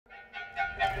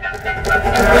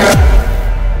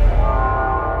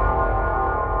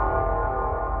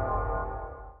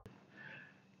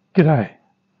G'day,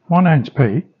 my name's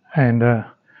Pete, and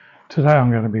today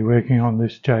I'm going to be working on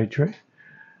this jade tree.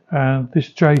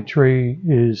 This jade tree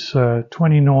is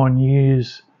 29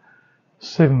 years,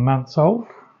 7 months old.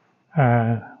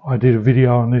 I did a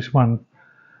video on this one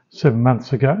 7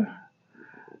 months ago,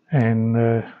 and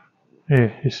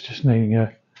yeah, it's just needing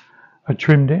a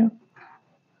trim down.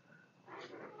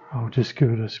 I'll just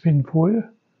give it a spin for you.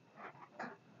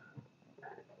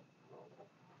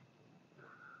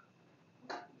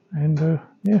 And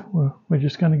yeah, we're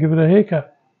just going to give it a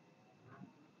haircut.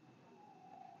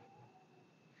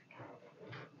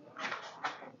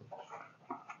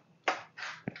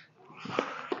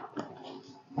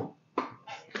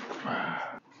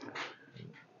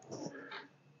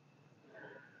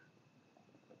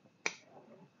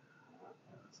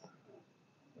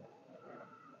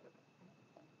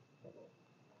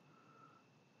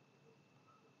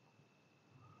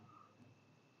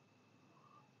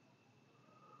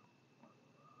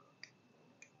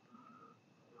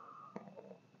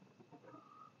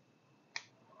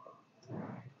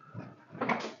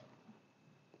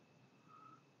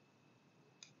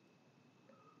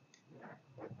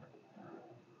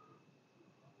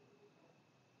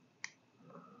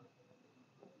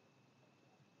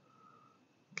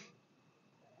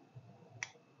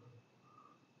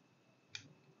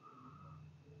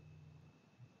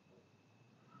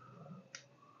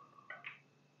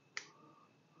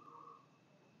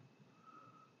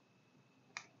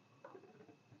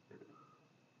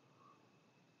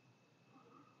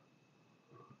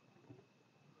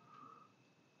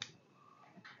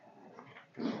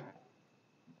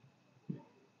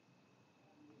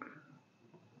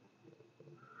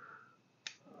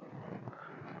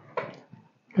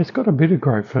 It's got a bit of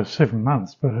growth for 7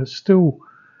 months, but it's still,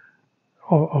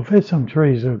 I've had some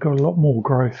trees that have got a lot more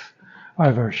growth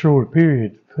over a shorter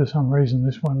period. For some reason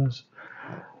this one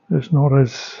is not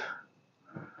as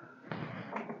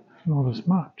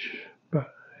much,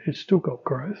 but it's still got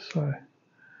growth, so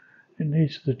it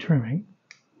needs the trimming.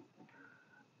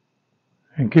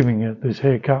 And giving it this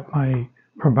haircut may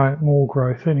promote more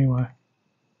growth anyway.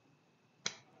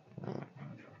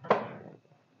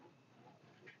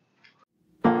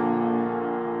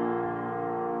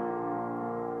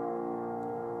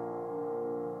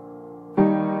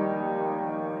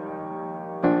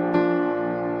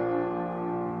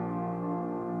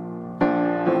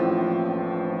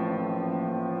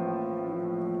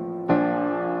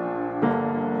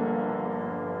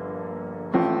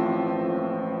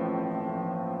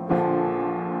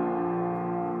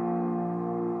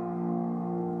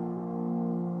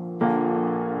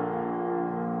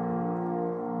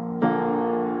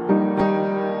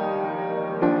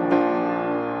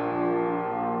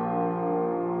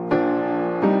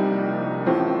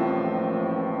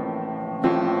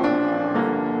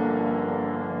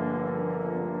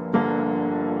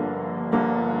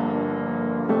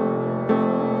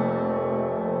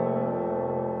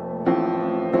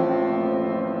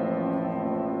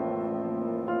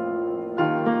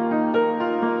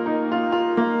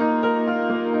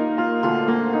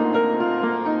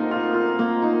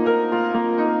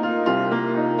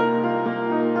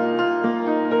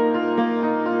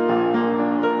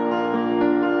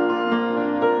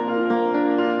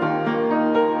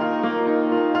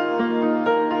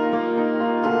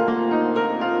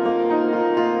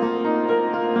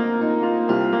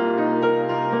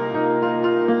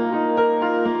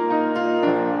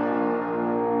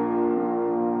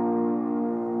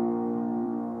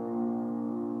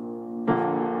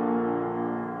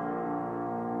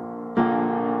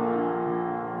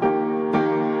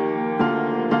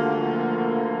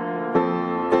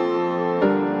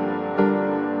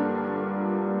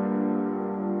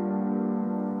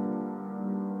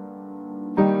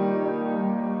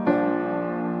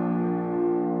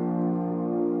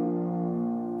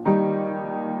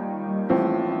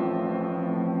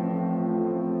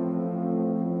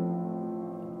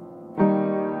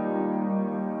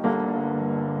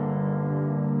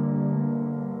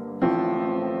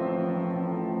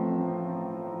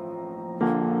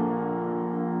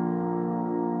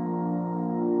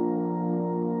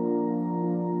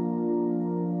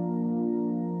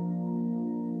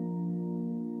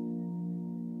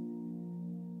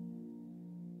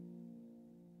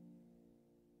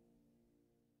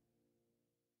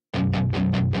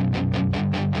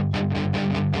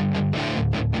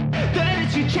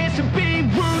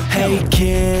 Hey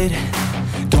kid,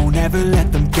 don't ever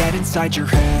let them get inside your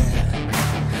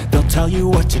head. They'll tell you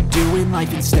what to do in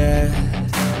life instead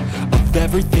of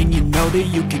everything you know that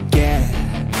you could get.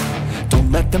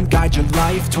 Don't let them guide your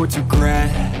life towards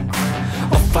regret.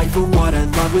 I'll fight for what I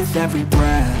love with every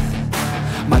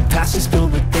breath. My past is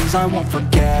filled with things I won't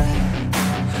forget.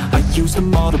 I use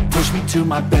them all to push me to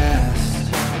my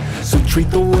best. So treat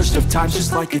the worst of times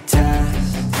just like a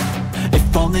test.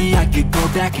 If only I could go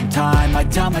back in time,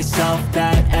 I'd tell myself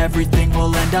that everything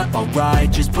will end up alright.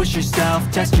 Just push yourself,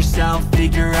 test yourself,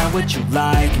 figure out what you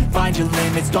like, and find your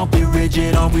limits, don't be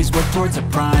rigid, always work towards a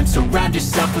prime. Surround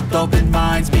yourself with open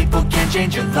minds, people can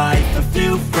change your life. A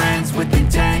few friends with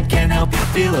intent can help you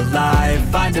feel alive.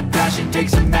 Find a passion, take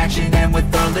some action, and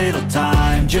with a little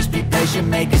time, just be patient,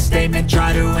 make a statement,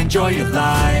 try to enjoy your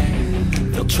life.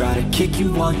 They'll try to kick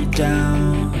you while you're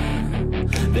down,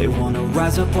 they wanna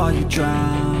rise up while you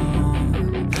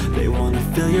drown. They wanna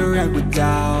fill your head with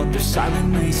doubt. They're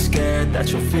silently scared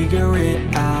that you'll figure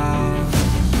it out.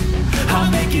 I'll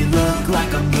make it look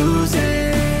like I'm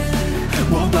losing,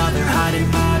 won't bother hiding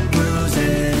my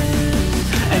bruises.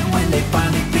 And when they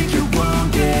finally think you're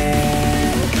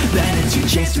wounded, then it's your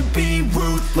chance to be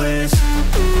ruthless.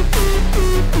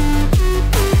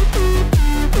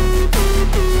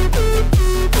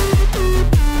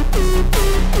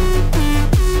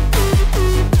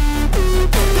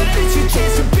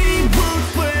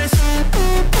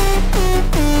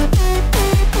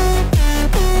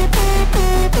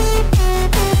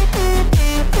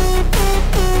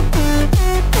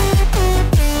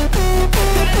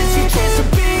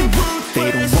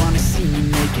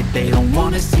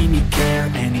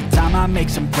 Make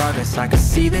some progress, I can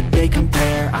see that they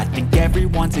compare. I think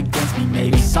everyone's against me,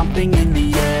 maybe something in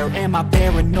the air. Am I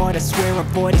paranoid? I swear a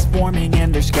void is forming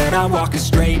and they're scared. I walk a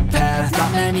straight path,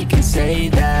 not many can say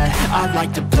that. I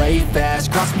like to play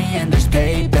fast, cross me and there's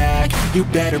payback. You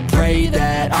better pray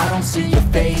that I don't see your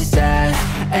face at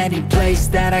any place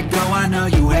that I go. I know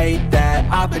you hate that.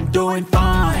 I've been doing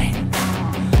fine,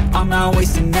 I'm not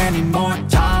wasting any more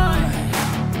time.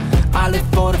 I live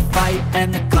for the fight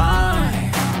and the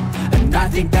climb, and I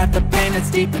think that the pain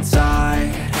that's deep inside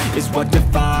is what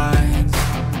defines.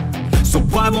 So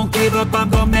I won't give up, I'm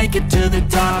gonna make it to the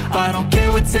top. I don't care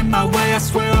what's in my way, I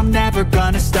swear I'm never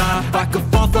gonna stop. I could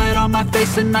fall flat on my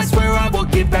face and I swear I will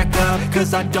get back up,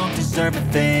 cause I don't deserve a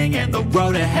thing and the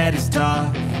road ahead is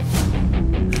tough.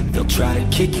 They'll try to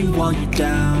kick you while you're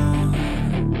down,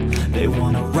 they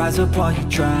wanna rise up while you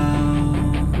drown.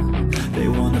 They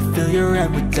wanna fill your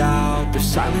head with doubt. They're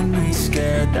silently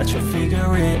scared that you'll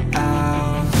figure it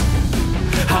out.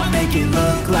 I'll make it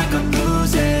look like I'm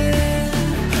losing,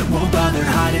 won't bother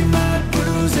hiding my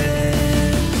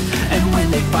bruises. And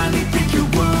when they finally think you're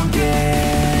wounded,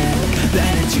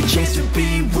 then it's your chance to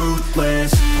be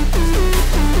ruthless.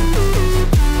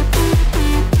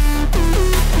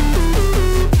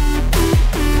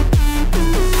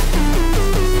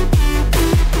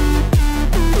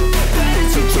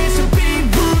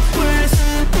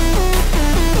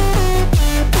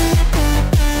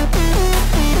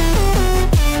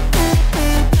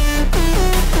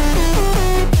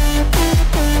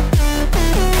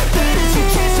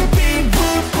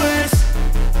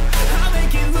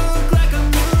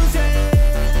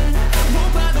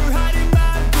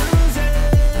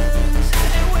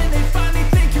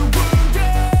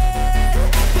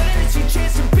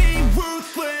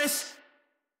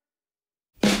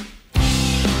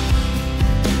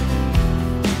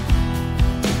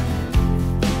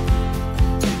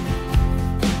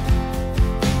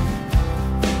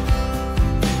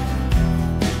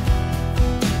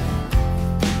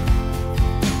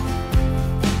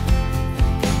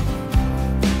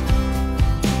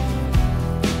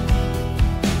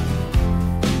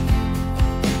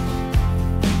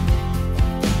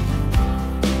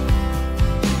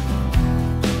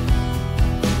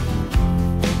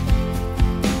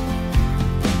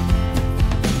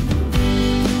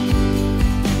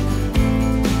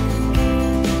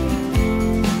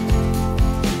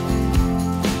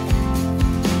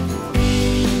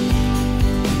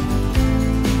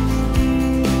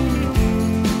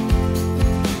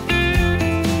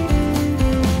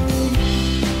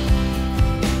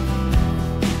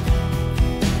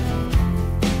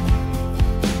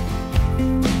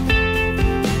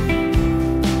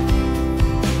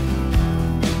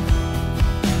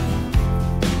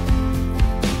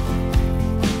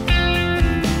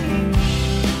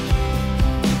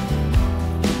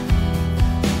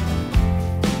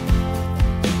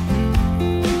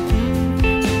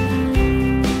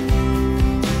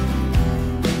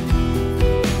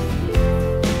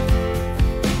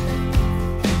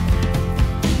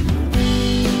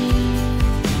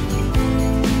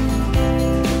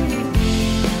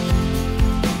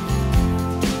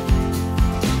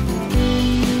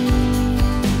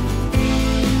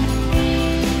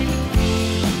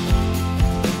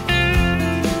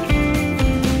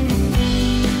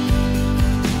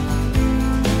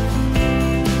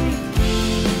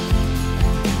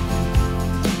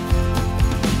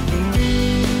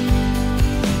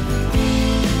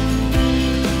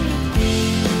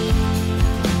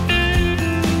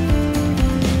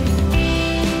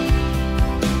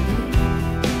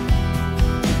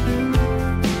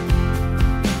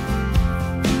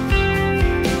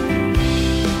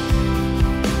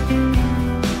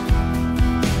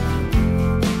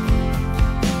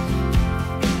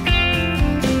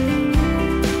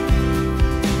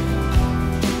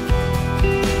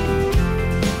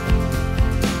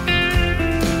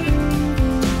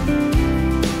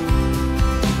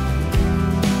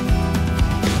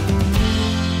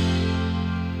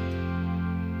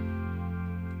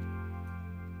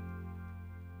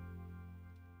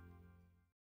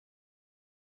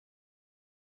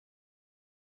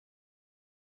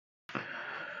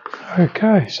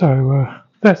 Okay, so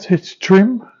that's its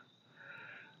trim.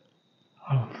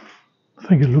 I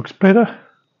think it looks better.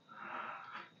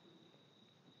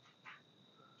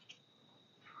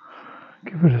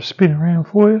 Give it a spin around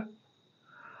for you.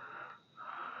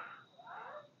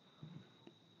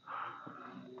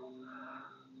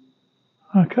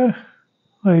 Okay,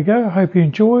 there you go. I hope you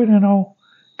enjoyed, and I'll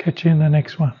catch you in the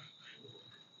next one.